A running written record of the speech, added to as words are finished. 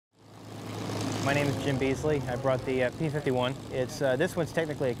My name is Jim Beasley. I brought the P-51. This one's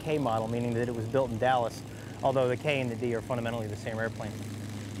technically a K model, meaning that it was built in Dallas, although the K and the D are fundamentally the same airplane.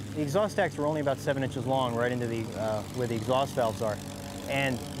 The exhaust stacks were only about 7 inches long, right into the where the exhaust valves are.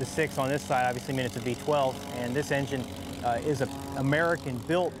 And the 6 on this side obviously mean it's a V12, and this engine is an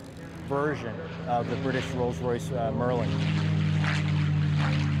American-built version of the British Rolls-Royce Merlin.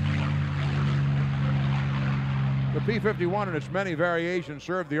 The P-51 and its many variations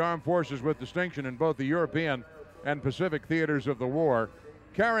served the armed forces with distinction in both the European and Pacific theaters of the war,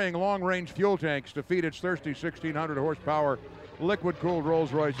 carrying long-range fuel tanks to feed its thirsty 1,600 horsepower liquid-cooled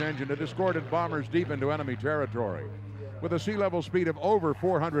Rolls-Royce engine that escorted bombers deep into enemy territory. With a sea level speed of over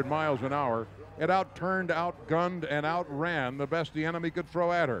 400 miles an hour, it outturned, outgunned, and outran the best the enemy could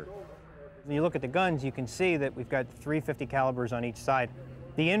throw at her. When you look at the guns, you can see that we've got 350 calibers on each side.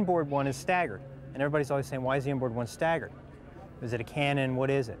 The inboard one is staggered. And everybody's always saying, why is the inboard one staggered? Is it a cannon? What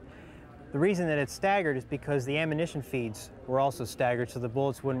is it? The reason that it's staggered is because the ammunition feeds were also staggered so the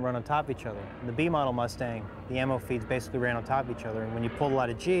bullets wouldn't run on top of each other. In the B model Mustang, the ammo feeds basically ran on top of each other, and when you pulled a lot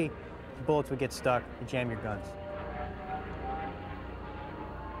of G, the bullets would get stuck and jam your guns.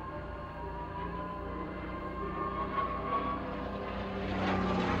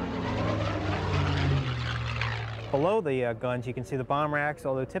 Below the guns, you can see the bomb racks,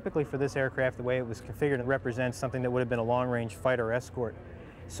 although typically for this aircraft, the way it was configured, it represents something that would have been a long-range fighter escort.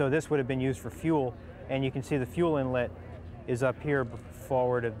 So this would have been used for fuel, and you can see the fuel inlet is up here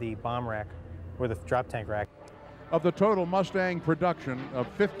forward of the bomb rack, or the drop tank rack. Of the total Mustang production of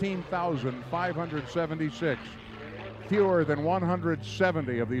 15,576, fewer than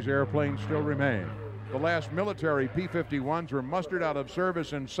 170 of these airplanes still remain. The last military P-51s were mustered out of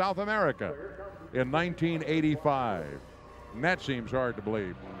service in South America in 1985. And that seems hard to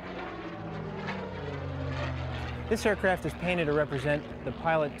believe. This aircraft is painted to represent the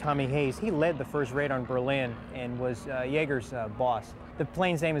pilot Tommy Hayes. He led the first raid on Berlin and was Yeager's boss. The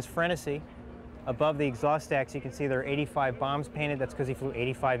plane's name is Frenesy. Above the exhaust stacks, you can see there are 85 bombs painted. That's because he flew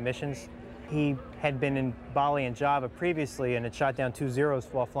 85 missions. He had been in Bali and Java previously and had shot down 2 Zeros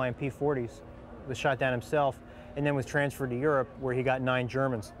while flying P-40s. Was shot down himself and then was transferred to Europe where he got 9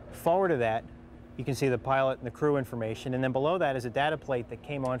 Germans. Forward of that, you can see the pilot and the crew information, and then below that is a data plate that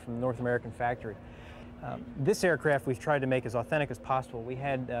came on from the North American factory. This aircraft we've tried to make as authentic as possible. We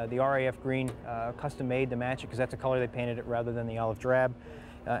had the RAF green custom made to match it because that's the color they painted it rather than the olive drab.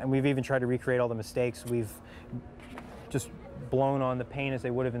 And we've even tried to recreate all the mistakes. We've just blown on the paint as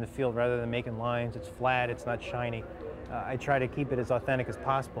they would have in the field rather than making lines. It's flat, it's not shiny. I try to keep it as authentic as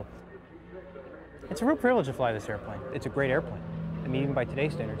possible. It's a real privilege to fly this airplane. It's a great airplane. I mean, even by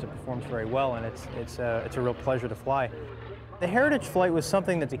today's standards, it performs very well, and it's a real pleasure to fly. The Heritage Flight was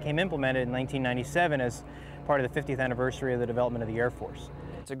something that became implemented in 1997 as part of the 50th anniversary of the development of the Air Force.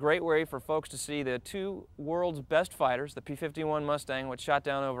 It's a great way for folks to see the 2 world's best fighters, the P-51 Mustang, which shot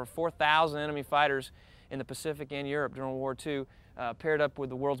down over 4,000 enemy fighters in the Pacific and Europe during World War II, paired up with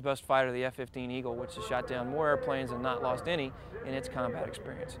the world's best fighter, the F-15 Eagle, which has shot down more airplanes and not lost any in its combat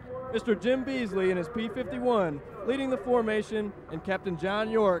experience. Mr. Jim Beasley in his P-51 leading the formation, and Captain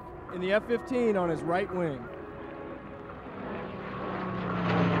John York in the F-15 on his right wing.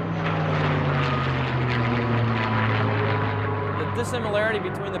 The dissimilarity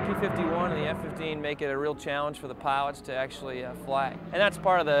between the P-51 and the F-15 make it a real challenge for the pilots to actually fly. And that's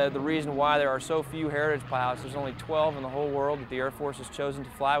part of the reason why there are so few Heritage pilots. There's only 12 in the whole world that the Air Force has chosen to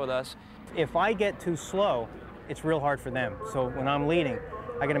fly with us. If I get too slow, it's real hard for them. So when I'm leading,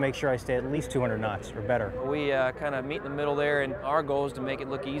 I got to make sure I stay at least 200 knots or better. We kind of meet in the middle there, and our goal is to make it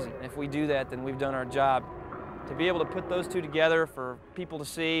look easy. And if we do that, then we've done our job. To be able to put those two together for people to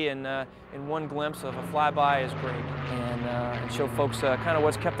see and in one glimpse of a flyby is great, and show folks kind of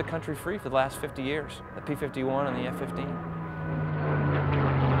what's kept the country free for the last 50 years, the P-51 and the F-15.